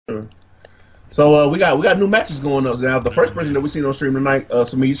sure. So we got new matches going up now. The first person that we seen on stream tonight,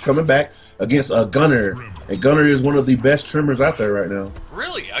 Semiij, coming back against gunNR, and gunNR is one of the best trimmers out there right now.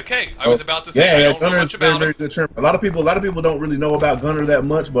 Really? Okay, I was about to say I don't know much about very good trimmer. A lot of people don't really know about gunNR that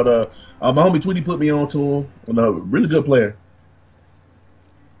much, but my homie Tweety put me on to him. And a really good player.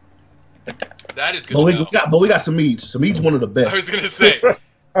 That is good. But we got Semiij. Semiij's one of the best. I was gonna say.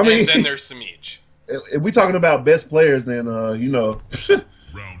 I mean, and then there's Semiij. If we talking about best players, then you know.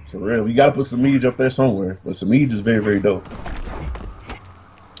 For real, you gotta put Semiij up there somewhere. But Semiij is very, very dope.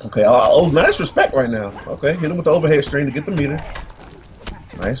 Okay, oh, nice respect right now. Okay, hit him with the overhead string to get the meter.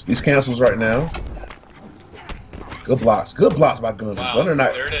 Nice. These cancels right now. Good blocks by gunNR. Wow, gunNR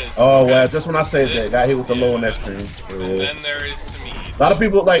not. there it is. Oh, okay. Well, just when I said that, got hit with the low on that string. And then there is Semiij. A lot of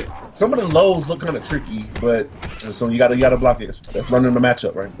people like some of the lows look kind of tricky, but so you gotta block it. That's running the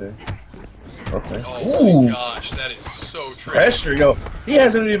matchup right there. Okay. Oh my gosh, that is so tricky. Pressure, yo. He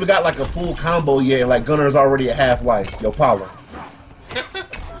hasn't even got like a full combo yet. Like gunNR's already at half life. Yo, Paulo.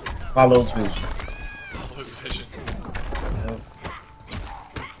 Paulo's vision. Paulo's vision.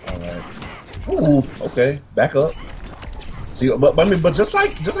 Alright. Ooh, okay. Back up. See, but just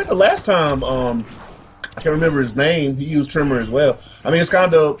like the last time, I can't remember his name. He used trimmer as well. I mean, it's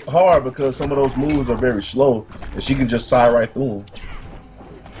kind of hard because some of those moves are very slow, and she can just side right through them.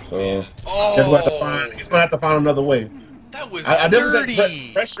 So he's gonna have to find another way. That was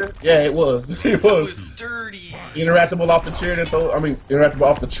dirty. Pressure. Yeah, it was. It was dirty. Interactable off the chair, then throw. I mean, interactable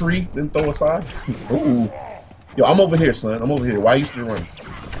off the tree, then throw aside. Ooh. Yo, I'm over here, son. I'm over here. Why are you still running?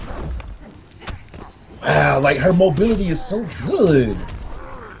 Wow, like her mobility is so good.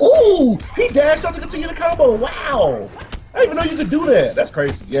 Ooh, he dashed up to continue the combo. Wow. I didn't even know you could do that. That's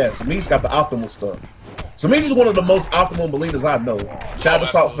crazy. Yeah, Semiij's got the optimal stuff. Semiij is one of the most optimal Molinas I know. Shout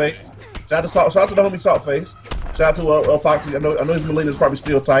out to Saltface. Shout out to the homie Saltface. Shout out to Foxy. I know his Molina's probably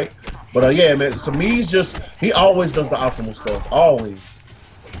still tight. But yeah, man, Semiij he always does the optimal stuff. Always.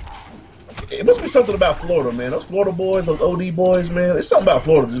 It must be something about Florida, man. Those Florida boys, those OD boys, man. It's something about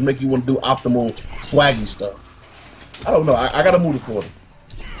Florida that just make you want to do optimal, swaggy stuff. I don't know. I gotta move to Florida.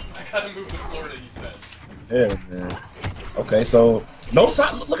 I gotta move to Florida, he says. Yeah, man. Okay, so no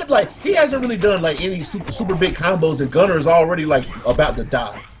side. Look at like he hasn't really done like any super big combos, and gunNR is already like about to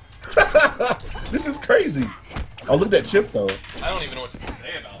die. This is crazy. Oh, look at that chip though. I don't even know what to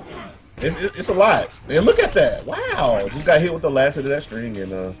say about that. It's a lot. And look at that. Wow, just got hit with the last of that string,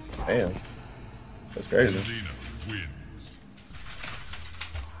 and damn, that's crazy.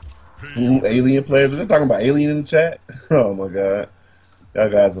 Ooh, alien players. They're talking about alien in the chat. Oh my god, y'all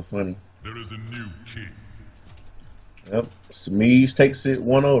guys are funny. There is a new king. Yep, Semiij takes it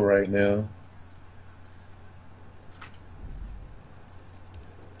 1-0 right now.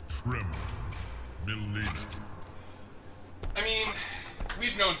 I mean,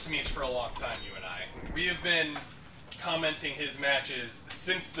 we've known Semiij for a long time, you and I. We have been commenting his matches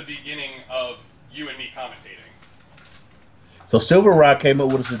since the beginning of you and me commentating. So Silver Rock came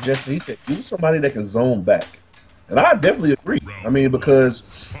up with a suggestion. He said, use somebody that can zone back. And I definitely agree. I mean, because,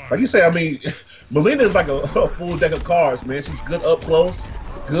 like you say, I mean, Molina is like a full deck of cards, man. She's good up close,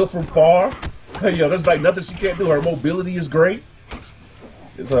 good from far. Hey, yo, there's like nothing she can't do. Her mobility is great.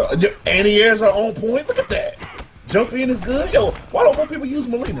 Anti-airs are on point. Look at that. Jump in is good. Yo, why don't more people use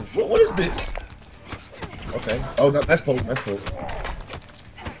Molina? What is this? Okay. Oh, that's poke. That's poke.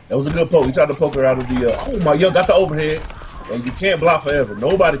 That was a good poke. He tried to poke her out of the. Oh my, yo, got the overhead. And you can't block forever.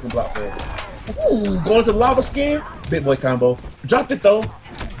 Nobody can block forever. Ooh, going to the lava skin. Big boy combo. Dropped it though.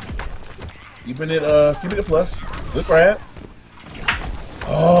 Keeping it flush. Good grab.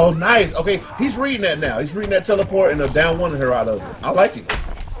 Oh, nice. Okay, he's reading that now. He's reading that teleport and down one her out of it. I like it.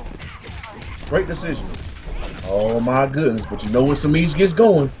 Great decision. Oh my goodness. But you know when Semiij gets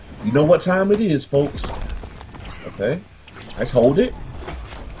going, you know what time it is, folks. Okay. Let's hold it.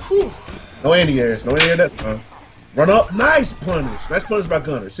 Whew. No anti-airs. No anti-air that time. Run up. Nice punish. Nice punish by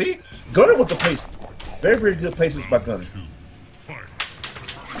gunNR. See? gunNR with the patience. Very, very good patience by gunNR.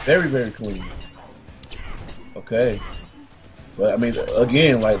 Very, very clean. Okay. But I mean,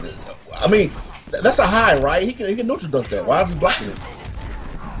 again, like, I mean, that's a high, right? He can neutral dunk that. Why is he blocking it?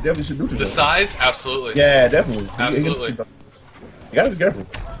 He definitely should neutral dunk. The size? Absolutely. Yeah, definitely. Absolutely. You gotta be careful.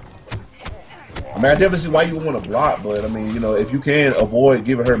 I mean, I definitely see why you would want to block, but I mean, you know, if you can avoid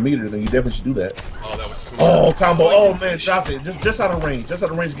giving her a meter, then you definitely should do that. Oh, that was smart. Oh, combo. Oh, man, dropped it. Just out of range. Just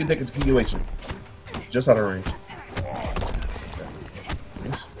out of range to get that continuation. Just out of range.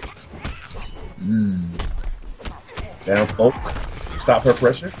 Down poke. Stop her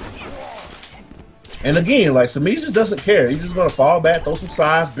pressure. And again, like, Semiij just doesn't care. He's just going to fall back, throw some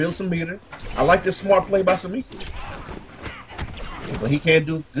size, build some meter. I like this smart play by Semiij. but he can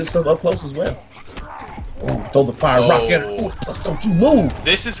do good stuff up close as well. Ooh, throw the fire rock at her. Ooh, don't you move.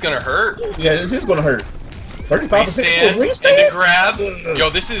 This is gonna hurt. Yeah, this is gonna hurt. 35%. Restand and the grab. Yo,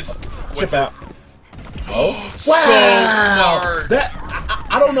 this is what's out. Oh, wow. So smart. That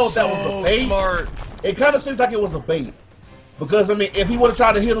I don't know if that was a bait. Smart. It kind of seems like it was a bait because I mean, if he would have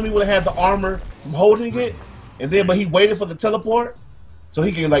tried to hit him, he would have had the armor from holding it, and then but he waited for the teleport so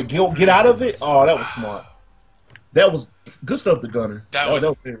he can like get out of it. Oh, that was smart. That was good stuff to Gunner. That was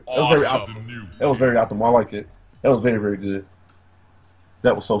very optimal. That was very optimal. I like it. That was very, very good.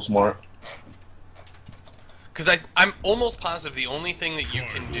 That was so smart. Because I'm almost positive the only thing that you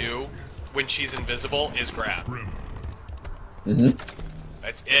can do when she's invisible is grab. Mm-hmm.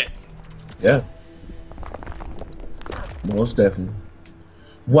 That's it. Yeah. Most definitely.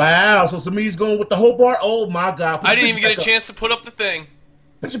 Wow, so Semiij's going with the whole bar? Oh my god. I didn't even get a chance to put up the thing.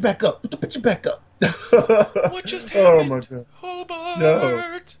 Put your back up. Put the picture back up. What just happened? Oh my god. Hobart.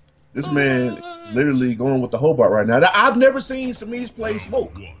 No. This man is literally going with the Hobart right now. I've never seen Semiij play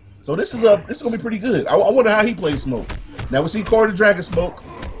Smoke. So this is gonna be pretty good. I wonder how he plays Smoke. Now we see Corey the Dragon Smoke,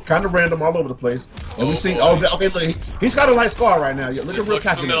 kind of random all over the place. And we see okay, look, he's got a light scar right now. Look this real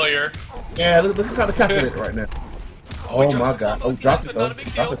looks familiar. Yeah, look kind of calculated right now. Oh my god. Oh, drop it though.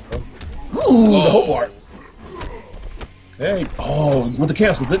 Drop it though. Ooh, the Hobart. Hey, oh, with the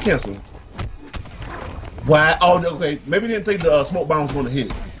cancel, good cancel. Wow. Oh, okay. Maybe he didn't think the smoke bomb was going to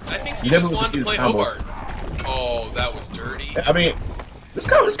hit. I think he just wanted to play Hobart. Oh, that was dirty. I mean, this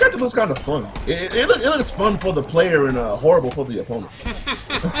character looks kind of fun. It looks fun for the player and horrible for the opponent.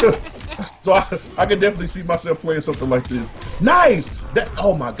 So I can definitely see myself playing something like this. Nice.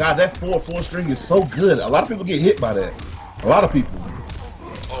 Oh my god, that 4/4 string is so good. A lot of people get hit by that. A lot of people.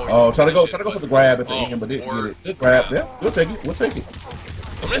 Oh, try to go for the grab at the end, but didn't get it. Good grab. Yeah, we'll take it. We'll take it.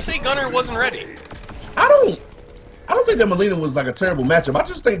 I'm gonna say Gunner wasn't ready. I don't think that Molina was like a terrible matchup. I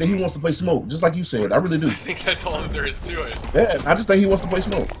just think that he wants to play Smoke, just like you said. I really do. I think that's all that there is to it. Yeah, I just think he wants to play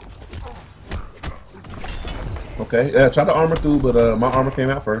Smoke. Okay, yeah, try to armor through, but my armor came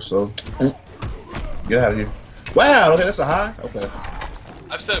out first, so get out of here. Wow, okay, that's a high. Okay.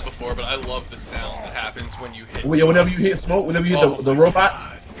 I've said it before, but I love the sound that happens when you hit. Whenever you hit Smoke, whenever you hit the robot,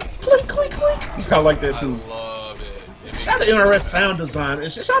 click, click, click. I like that too. I love it. Shout out to NRS sound design.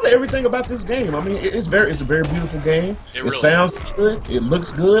 Shout out to everything about this game. I mean, it's a very beautiful game. It really sounds good. It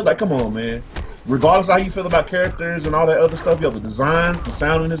looks good. Like, come on, man. Regardless of how you feel about characters and all that other stuff, the design, the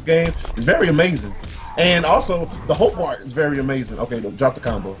sound in this game is very amazing. And also, the Hobart is very amazing. Okay, drop the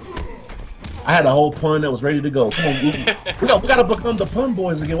combo. I had a whole pun that was ready to go. Come on, we gotta become the pun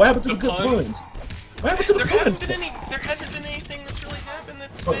boys again. What happened to the good puns? What happened to the puns? There hasn't been anything that's really happened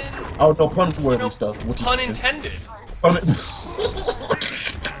that's been... Oh, no, pun-worthy stuff. Pun intended.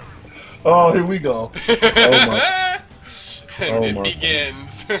 Oh, here we go. Oh, my. And it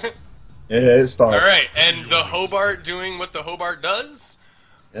begins. Yeah, it starts. Alright, and the Hobart doing what the Hobart does?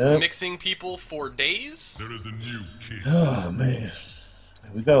 Yep. Mixing people for days? There is a new king. Oh, man.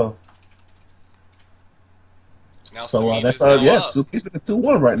 Here we go. Now, so that's so he's looking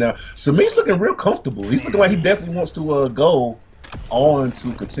 2-1 right now. Semiij's looking real comfortable. He's looking like he definitely wants to go on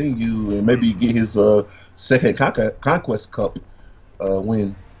to continue and maybe get his second Conquest Cup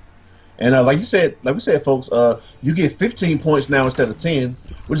win. And like we said, folks, you get 15 points now instead of 10,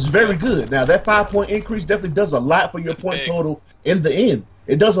 which is very good. Now that 5-point increase definitely does a lot for your point total in the end.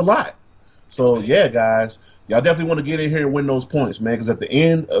 It does a lot. So yeah, guys, y'all definitely want to get in here and win those points, man. Because at the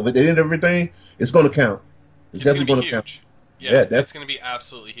end of everything, it's going to count. It's definitely going to be huge. Yeah, that's going to be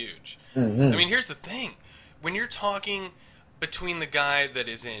absolutely huge. Mm-hmm. I mean, here's the thing. When you're talking between the guy that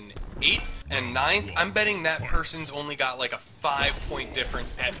is in 8th and 9th, I'm betting that person's only got like a 5-point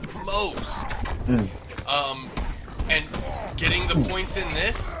difference at most. And getting the points in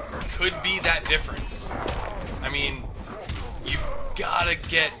this could be that difference. I mean, you gotta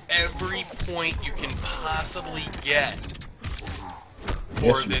get every point you can possibly get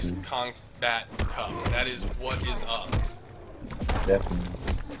for this Combat Cup. That is what is up. Definitely.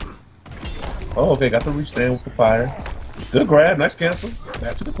 Oh, okay, got the reach down with the fire. Good grab, nice cancel.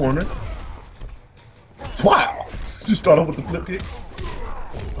 Back to the corner. Wow! Just start off with the flip kick.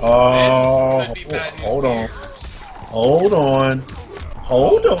 Oh, this could be bad news hold on. Hold on.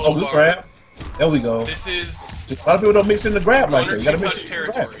 Oh, good grab. There we go. This is... A lot of people don't mix in the grab like that. You gotta mix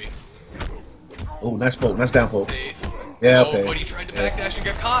territory. Oh, nice poke, nice down poke. Safe. Yeah, okay. Oh, but he tried to backdash and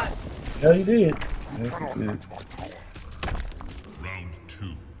got caught. Yeah, he did. Yeah, he did. Round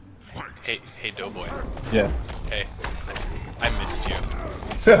 2. Fight. Hey, Doughboy. Yeah. Hey, I missed you.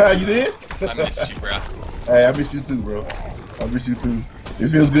 You did? I missed you, bro. Hey, I missed you too, bro. I miss you too. It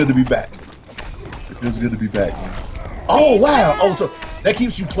feels good to be back. It feels good to be back, man. Oh wow! Oh, so that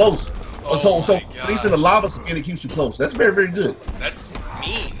keeps you close. Oh So my at least in the lava skin, it keeps you close. That's very, very good. That's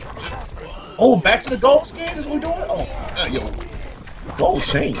mean. Oh, back to the gold skin is what we're doing? Oh, yo. Gold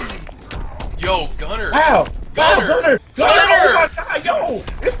chain. Yo, Gunner. Wow. Gunner. Wow, Gunner. Oh my god, yo.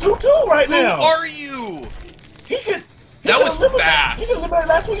 It's 2-2 right now. Who are you? That was fast. He can eliminate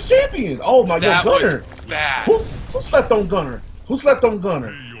last week's champion. Oh my god, Gunner. That was fast. Who slept on Gunner? Who slept on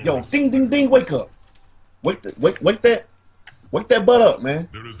Gunner? Yo, ding, ding, ding, wake up. Wake that butt up, man.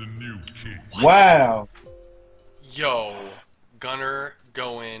 There is a new king. What? Wow. Yo, Gunner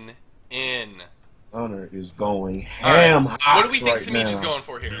going in. Gunner is going ham hot. What do we think right Semiij is now. going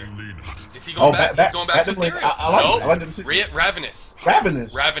for here? Is he going back? He's going back to Ethereum. I like him. Ravenous.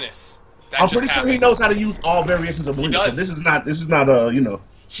 Ravenous. Ravenous. That I'm just pretty happened. sure he knows how to use all variations of He Blink. does. This is not you know.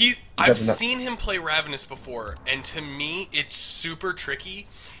 I've seen him play Ravenous before, and to me, it's super tricky.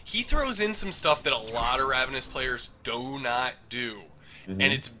 He throws in some stuff that a lot of Ravenous players do not do, and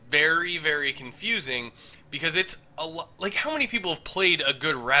it's very, very confusing because it's a lot. Like, how many people have played a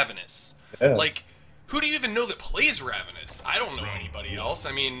good Ravenous? Yeah. Like, who do you even know that plays Ravenous? I don't know anybody else.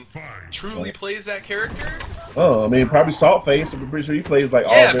 I mean, truly plays that character? Oh, I mean, probably Saltface. I'm pretty sure he plays like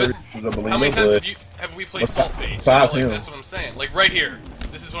all variations of Blink. How many times have we played Saltface? Besides him. That's what I'm saying. Like, right here.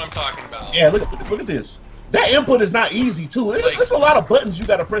 This is what I'm talking about. Yeah, look at this. That input is not easy too. It's a lot of buttons you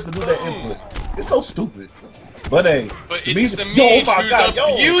gotta press to do that input. It's so stupid. But hey, but it's Semiij who's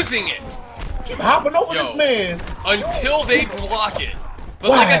abusing it. Keep hopping over this man until they block it.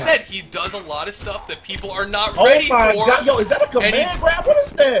 But like I said, he does a lot of stuff that people are not ready for. Oh my god, yo, is that a command grab? What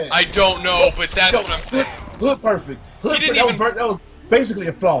is that? I don't know, but that's what I'm saying. Hood perfect. Hood he didn't even, that was basically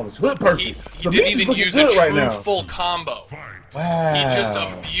a flawless. Hood perfect. He didn't even use a truthful combo. Wow. He just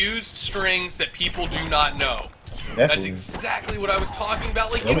abused strings that people do not know. Definitely. That's exactly what I was talking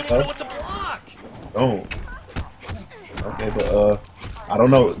about. Like, you don't even know what to block. Oh. Okay, but I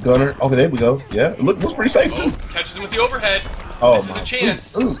don't know, Gunner. Okay, there we go. Yeah, it looks pretty safe too. Catches him with the overhead. Oh, this is a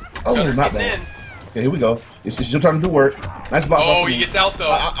chance. Gunner's not bad. Okay, here we go. It's your turn to do work. Nice block. Oh, he gets out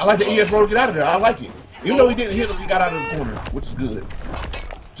though. I like the ES roll to get out of there. I like it. Even though he didn't hit him, he got out of the corner, which is good.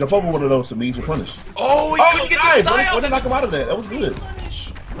 Jump over one of those, Semiij, and punish. Oh, he couldn't get the side out. Why did knock him out of that? That was good.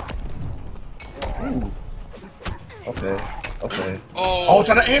 Ooh. Okay. Oh,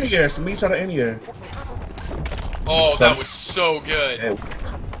 try to anti-air. Semiij try to anti-air. Oh, that was so good. Yeah.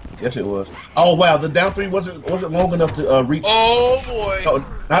 Yes, it was. Oh wow, the down three wasn't long enough to reach. Oh boy.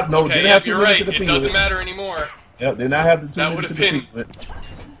 No, okay, didn't have you're right. It doesn't matter anymore. Yeah, did not have the 2 that would have been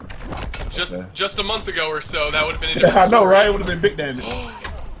just a month ago or so. That would have been. A I know, right? It would have been big damage.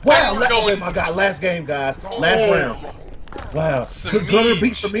 Wow, going. My God, last game, guys. Last round. Wow. Could Gunner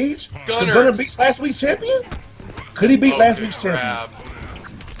beat Semiij? Could Gunner beat last week's champion? Could he beat last week's champion?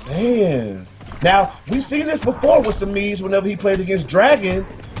 Man. Now, we've seen this before with Semiij whenever he played against Dragon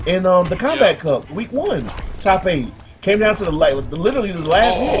in the Combat Cup, week 1, top 8. Came down to literally the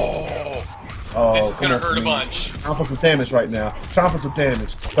last hit. Oh, this is going to hurt a bunch. Trying for some damage right now. Trying for some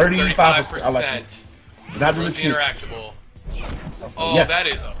damage. 35%. I like it. Not doing the interactable. Oh, yes. That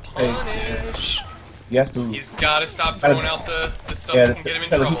is a punish. Yes, dude. He's got to stop throwing out the stuff that can get him in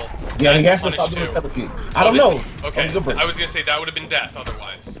trouble. Yeah, he has to stop doing the kick. I don't know. Okay, I was going to say that would have been death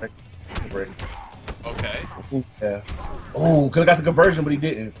otherwise. Okay. Yeah. Oh, could have got the conversion, but he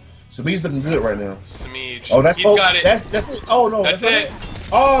didn't. Semiij's looking good right now. Semiij. Oh, that's He's got it. That's it. Oh no, that's it.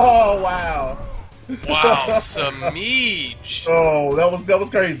 Oh wow. Wow, Semiij. Oh, that was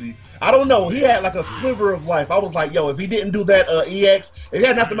crazy. I don't know. He had like a sliver of life. I was like, yo, if he didn't do that EX, if he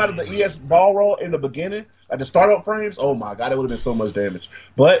had knocked him out of the EX ball roll in the beginning, at the startup frames, oh my god, it would have been so much damage.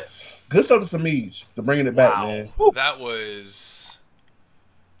 But good stuff to Semiij for bringing it back, man. Woo.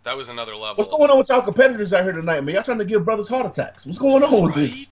 That was another level. What's going on with y'all competitors out here tonight, man? Y'all trying to give brothers heart attacks? What's going on with this?